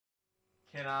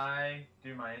Can I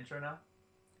do my intro now?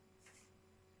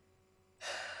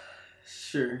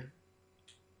 Sure.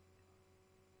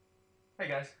 Hey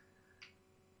guys.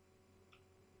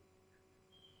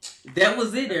 That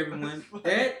was it, everyone.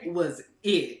 That was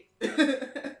it.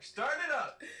 Start it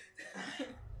up.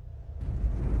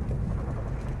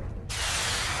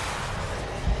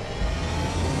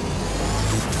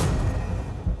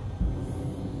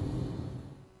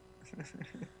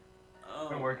 I've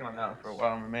been working on that one for a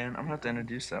while, man. I'm gonna have to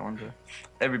introduce that one to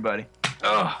everybody.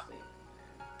 Oh.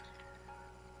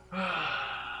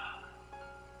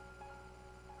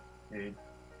 Dude,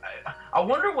 I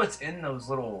wonder what's in those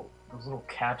little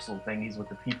capsule thingies with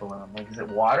the people in them. Like, is it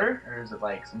water or is it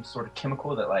like some sort of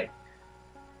chemical that like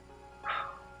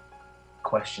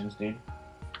questions, dude?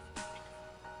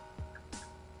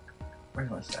 Where's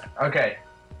my stat? Okay.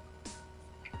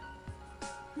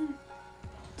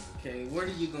 Okay, where are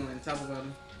you going? Top about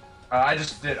him. I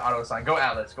just did auto assign. Go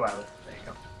Atlas. Go Atlas. There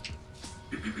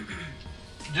you go.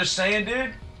 Just saying,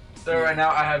 dude. So right now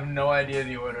I have no idea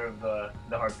the order of the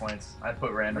hard points. I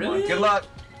put random Really? on. Good luck.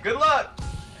 Good luck.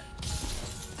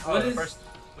 Oh, What the is...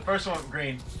 first one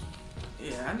green.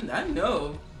 Yeah, I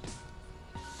know.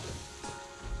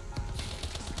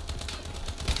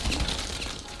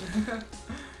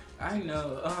 I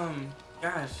know.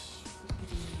 Gosh.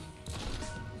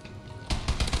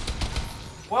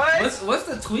 What? What's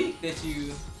the tweak that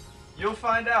you? You'll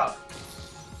find out.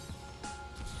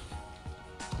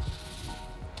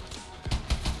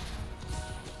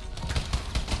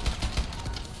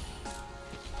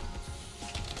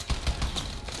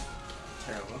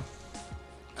 Terrible.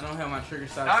 I don't have my trigger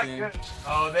Not stops in. good.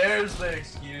 Oh, there's the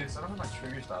excuse. I don't have my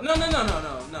trigger stop.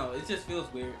 No. It just feels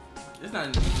weird. It's not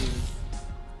an excuse.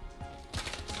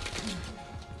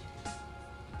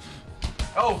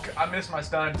 Oh, I missed my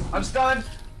stun. I'm stunned.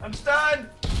 I'm stunned.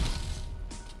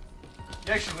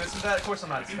 You actually listened to that? Of course I'm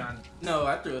not stunned. No,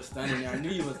 I threw a stun in there. I knew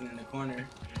you wasn't in the corner.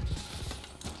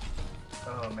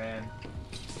 Oh, man.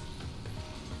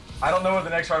 I don't know what the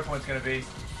next hard point's gonna be.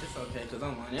 It's okay, because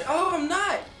I'm on it. Oh, I'm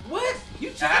not! What? You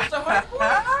changed the hard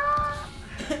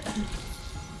point?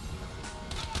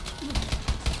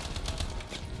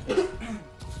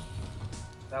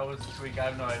 That was this week. I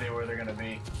have no idea where they're gonna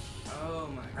be. Oh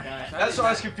my gosh. That's why I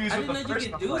was confused with the I didn't know first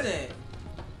you one. could do that.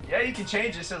 Yeah, you can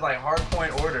change it. It says like hard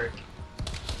point order.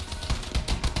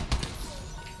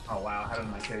 Oh wow, how did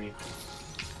I kill you?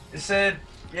 It said,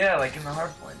 yeah, like in the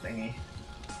hard point thingy.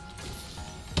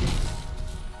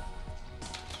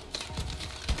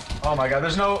 Oh my god,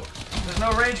 there's no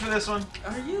range for this one.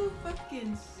 Are you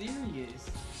fucking serious?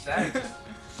 Sack.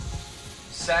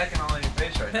 Sacking all in your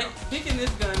face right now. Picking this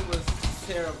gun was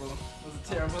terrible. It was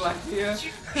a terrible idea.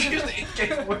 Use the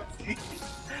AK-14.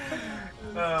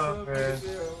 Oh man.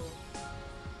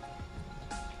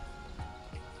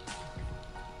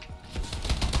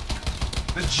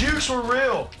 The jukes were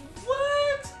real.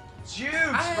 What? Jukes,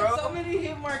 I had bro. so many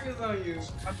hit markers on you.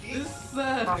 This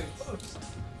sucks.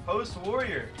 Post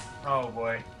warrior. Oh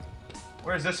boy.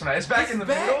 Where's this one at? It's back It's in the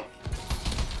back. middle?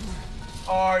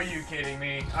 Are you kidding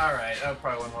me? Alright, that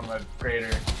probably wasn't one of my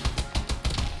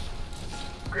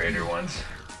greater ones.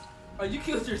 Oh, you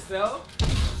killed yourself?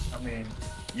 I mean,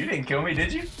 you didn't kill me,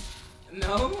 did you?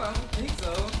 No, I don't think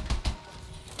so.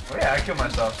 Oh yeah, I killed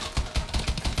myself.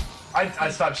 I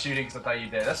stopped shooting because I thought you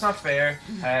did. That's not fair.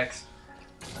 Hacks.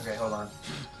 Okay, hold on.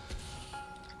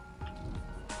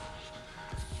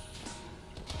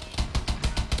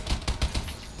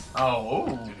 Oh,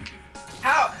 ooh.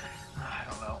 How? I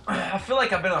don't know. I feel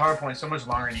like I've been at Hardpoint so much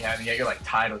longer than you have, and yet you're like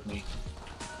tied with me.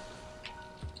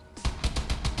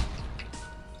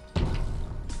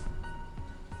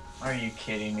 Are you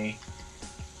kidding me?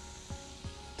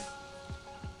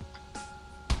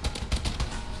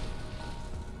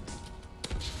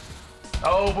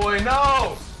 Oh boy,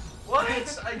 no! What?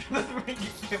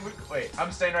 Wait,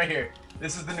 I'm staying right here.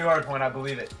 This is the new hardpoint, I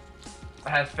believe it.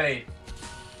 I have faith.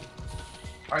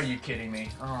 Are you kidding me?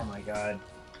 Oh my god.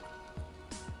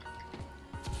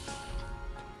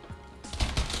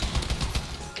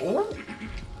 Oh!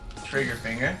 Trigger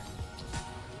finger.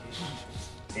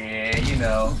 Yeah, you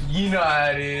know. You know how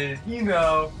it is. You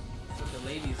know. That's what the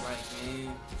ladies like,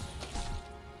 man.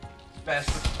 Best.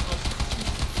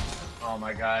 Oh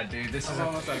my god, dude. This is I'm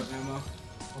almost out of ammo.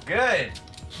 good.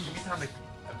 Give me time to...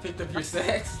 I picked up your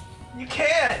sacks. You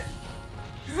can't!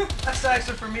 That sacks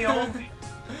are for me only.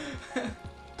 Where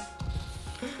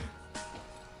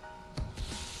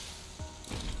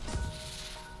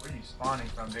are you spawning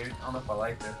from, dude? I don't know if I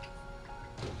like this.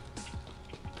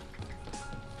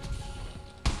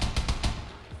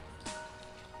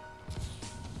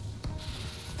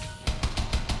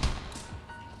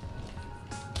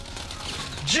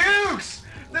 jukes!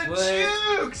 The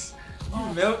What? jukes!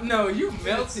 You melt? No, you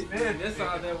melted. Smith, That's dude.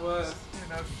 all that was. You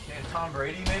know, if you can't. Tom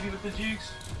Brady maybe with the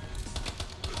jukes?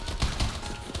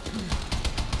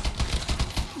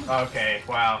 Okay,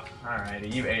 wow.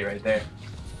 Alrighty, you ate right there.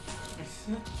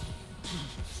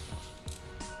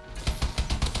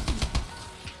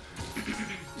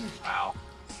 Wow.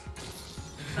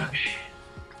 Okay.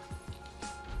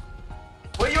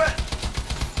 Where you at?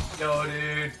 Yo,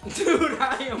 dude. Dude,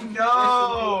 I am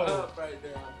No. up right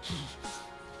now.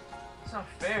 It's not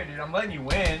fair, dude. I'm letting you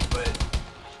win, but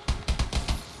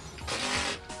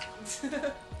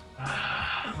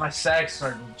my sacks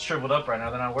are shriveled up right now.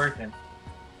 They're not working.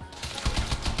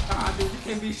 Ah, dude, you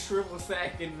can't be shrivel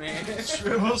sacking, man.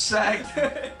 Shrivel sack.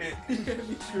 You can't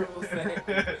be shrivel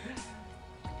sacking.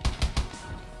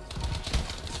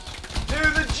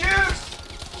 Dude, the juice!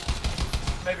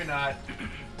 Maybe not.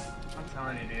 I'm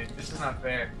telling you, dude. This is not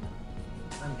fair.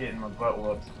 I'm getting my butt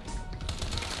whooped.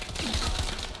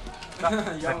 You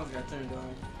almost got turned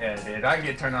on. Yeah, dude. I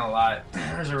get turned on a lot.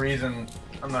 There's a reason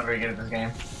I'm not very good at this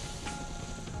game.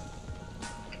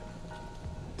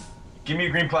 Give me a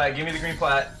green plat. Give me the green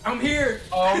plat. I'm here!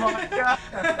 Oh my god.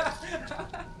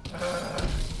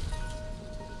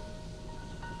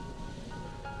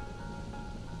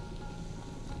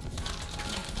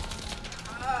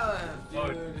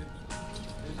 Dude.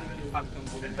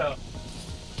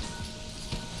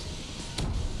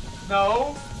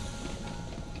 No.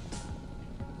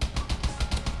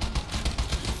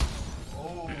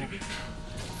 Oh.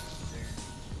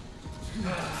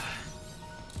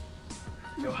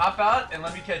 Yo, hop out and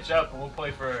let me catch up, and we'll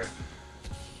play for.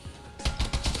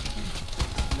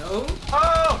 No?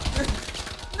 Oh!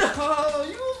 No!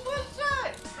 You was one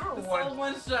shot! You're It's one. all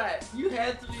one shot. You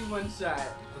had to be one shot.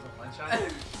 Was it one shot?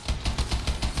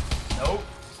 Nope.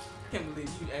 I can't believe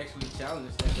you actually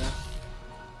challenged that guy.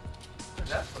 What's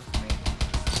that supposed to mean?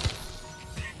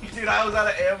 Dude, I was out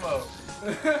of ammo.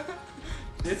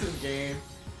 This is game.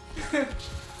 No,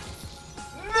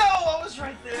 I was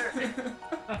right there.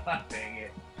 Dang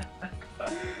it.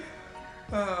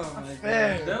 Oh my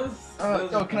Fair. god. That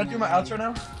was Yo, can I do my outro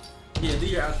now? Yeah, do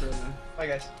your outro now. Bye,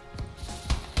 guys.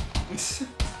 It's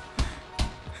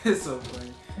so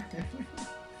funny.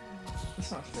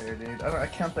 That's not fair, dude. I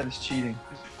count that as cheating.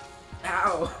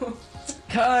 Ow!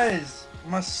 Cause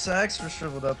my sacks were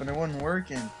shriveled up and it wasn't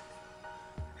working.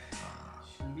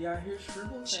 Shouldn't be out here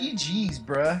scribbling. GG's,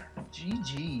 bruh.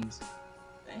 GG's.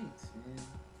 Thanks, man.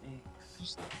 Thanks.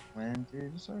 Just win,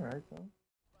 dude. It's alright, though.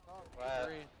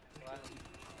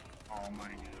 Oh my god.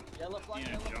 Yellow flag,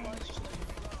 Yeah, yellow Jones. flag.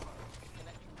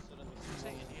 Connection suddenly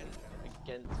saying here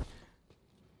again.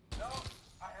 No,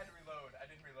 I had to reload. I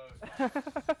didn't reload.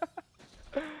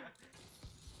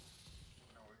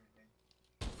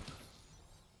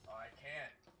 Oh, I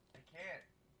can't. I can't.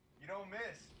 You don't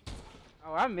miss.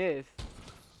 Oh, I missed.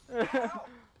 Ow.